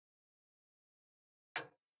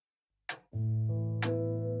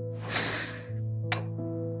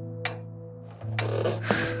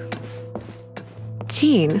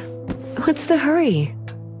Jean, what's the hurry?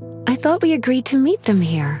 I thought we agreed to meet them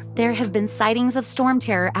here. There have been sightings of storm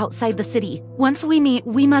terror outside the city. Once we meet,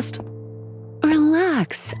 we must...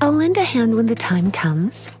 Relax. I'll lend a hand when the time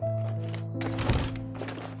comes.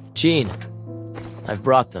 Jean, I've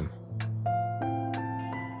brought them.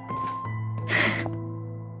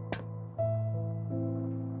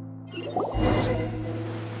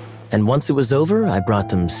 And once it was over, I brought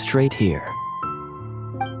them straight here.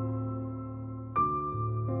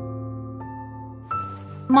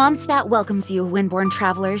 Mondstadt welcomes you, Windborn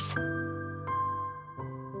travelers.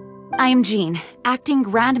 I am Jean, acting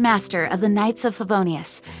Grand Master of the Knights of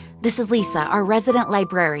Favonius. This is Lisa, our resident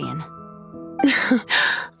librarian.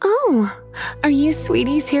 Oh, are you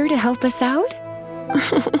sweeties here to help us out?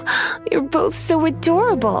 You're both so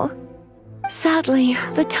adorable. Sadly,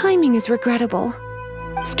 the timing is regrettable.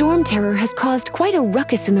 Storm terror has caused quite a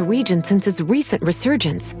ruckus in the region since its recent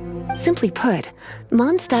resurgence. Simply put,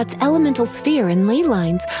 Mondstadt's elemental sphere and ley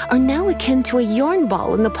lines are now akin to a yarn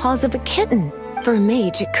ball in the paws of a kitten. For a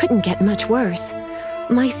mage, it couldn't get much worse.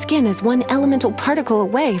 My skin is one elemental particle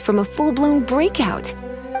away from a full-blown breakout.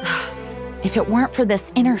 If it weren't for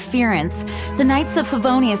this interference, the Knights of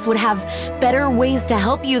Favonius would have better ways to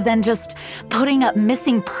help you than just putting up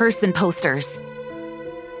missing person posters.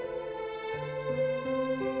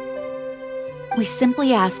 We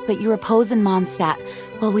simply ask that you repose in Mondstadt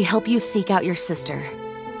while we help you seek out your sister.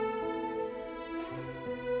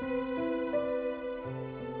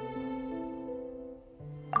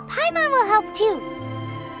 Paimon will help too.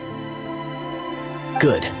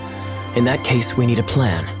 Good. In that case, we need a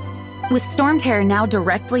plan. With Storm Terror now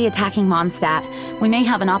directly attacking Mondstadt, we may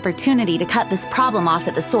have an opportunity to cut this problem off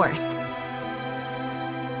at the source.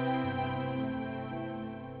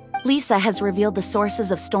 Lisa has revealed the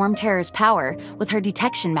sources of Storm Terror's power with her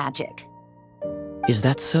detection magic. Is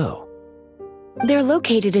that so? They're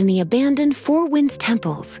located in the abandoned Four Winds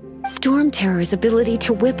temples. Storm Terror's ability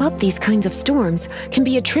to whip up these kinds of storms can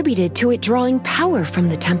be attributed to it drawing power from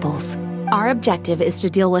the temples. Our objective is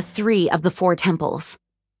to deal with 3 of the 4 temples.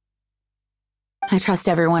 I trust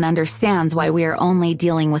everyone understands why we are only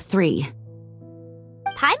dealing with 3.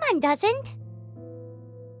 Paimon doesn't.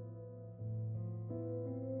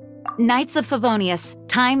 Knights of Favonius,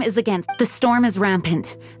 time is against. The storm is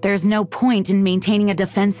rampant. There's no point in maintaining a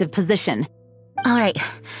defensive position. All right,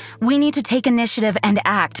 we need to take initiative and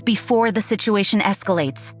act before the situation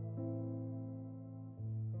escalates.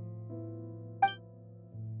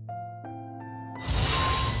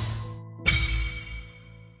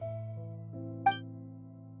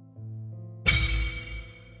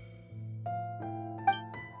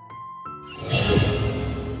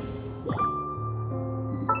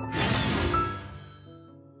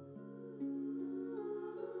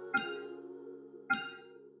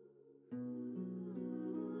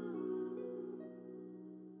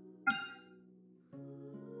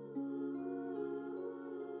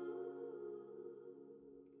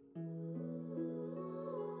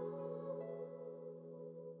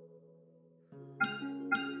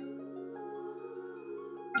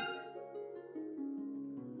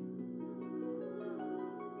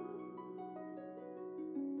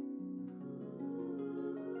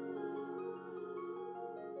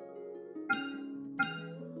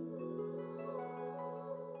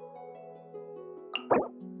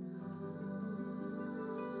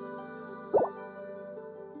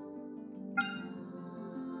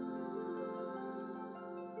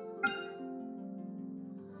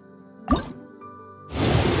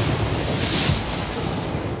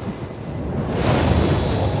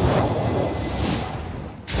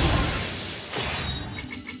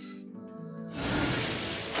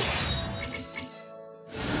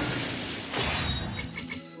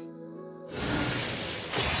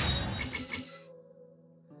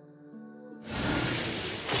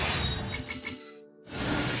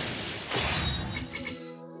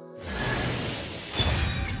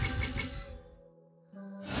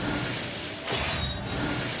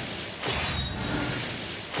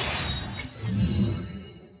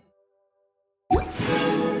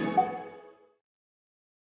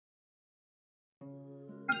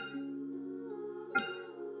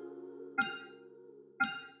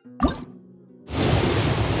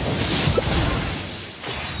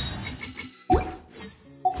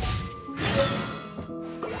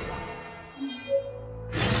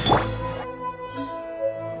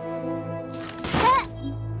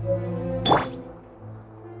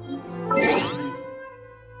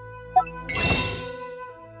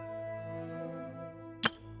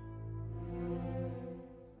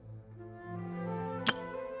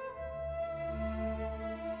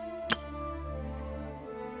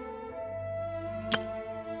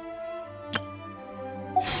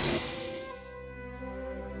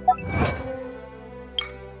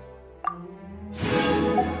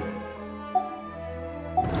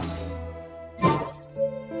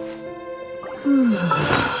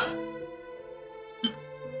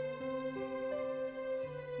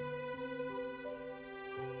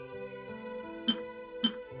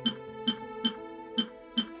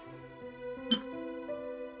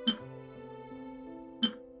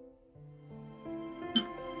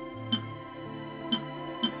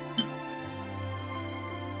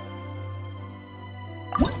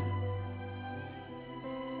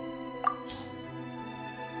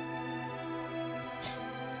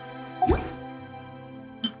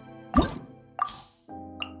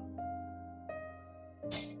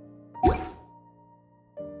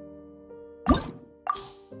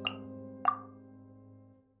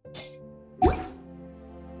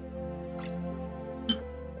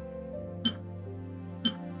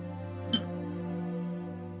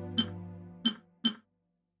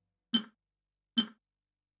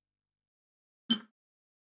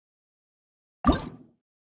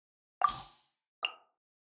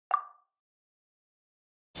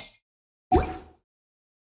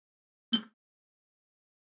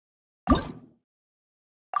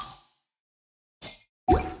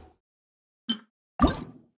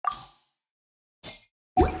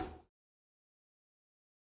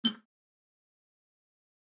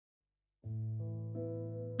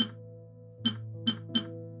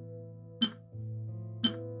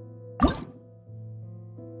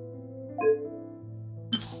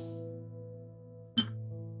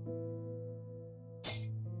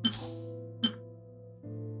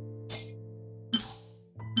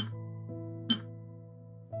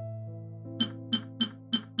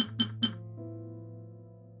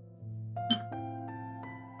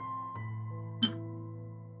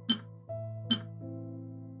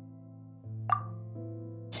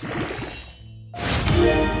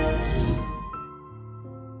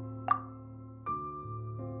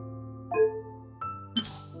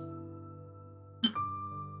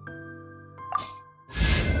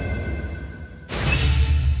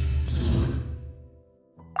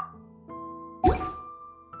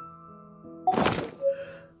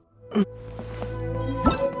 Let's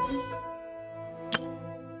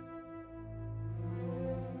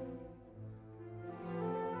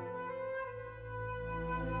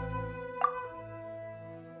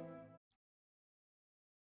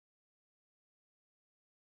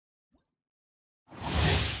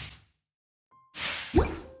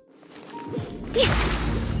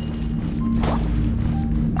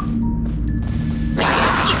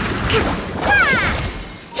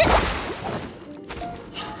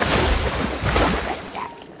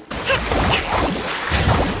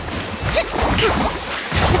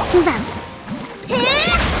move out.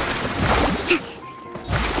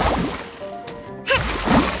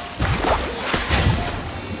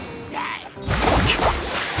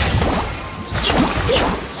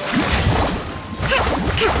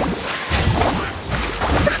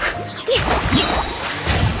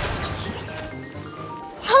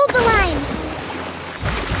 Hold the line.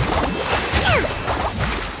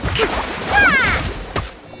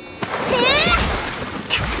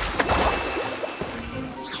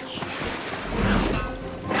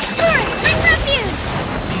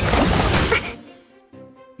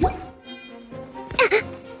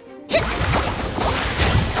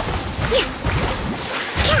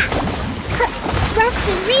 Rest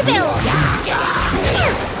and rebuild!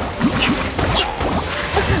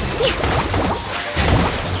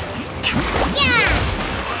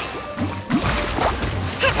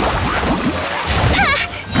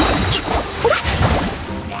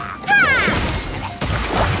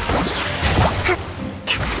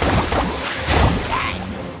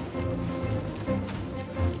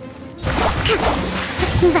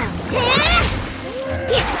 Let's move out.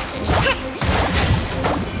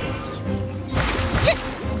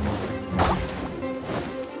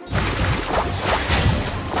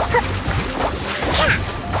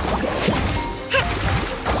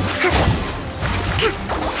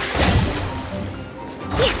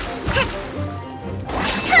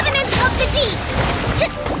 Covenant of the Deep!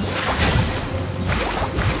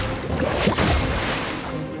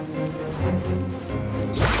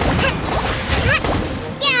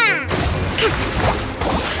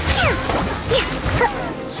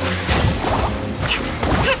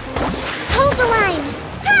 Hold the line!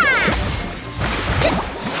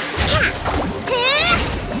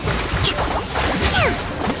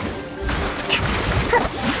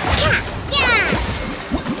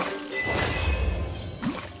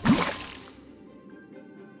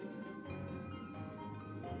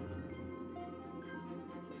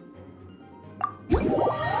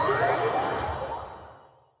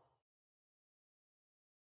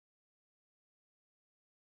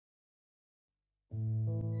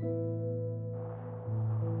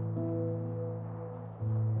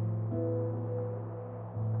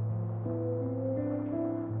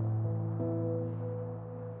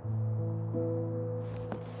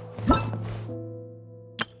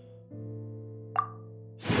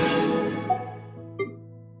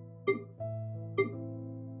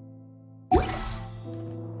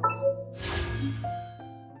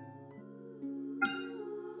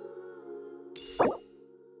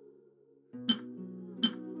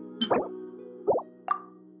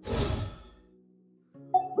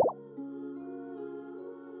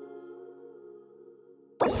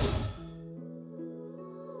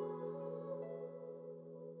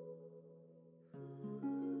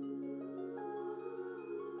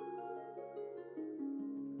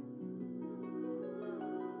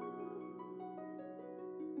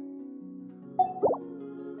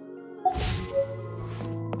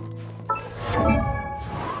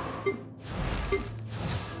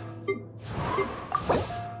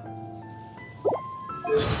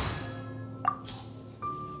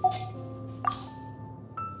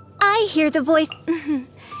 I hear the voice.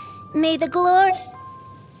 May the glory.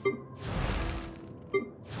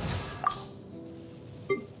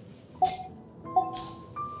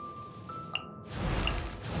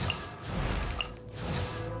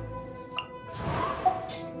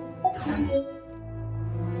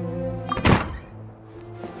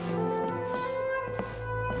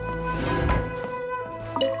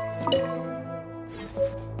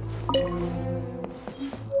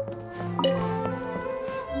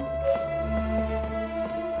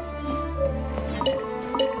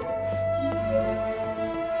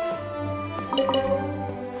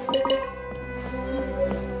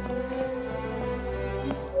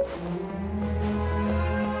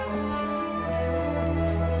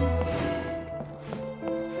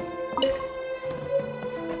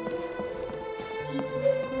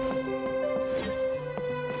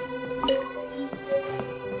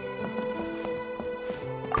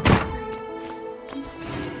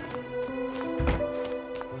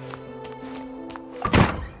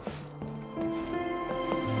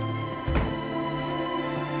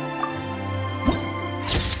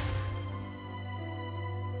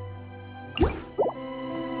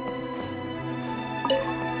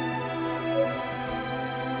 now.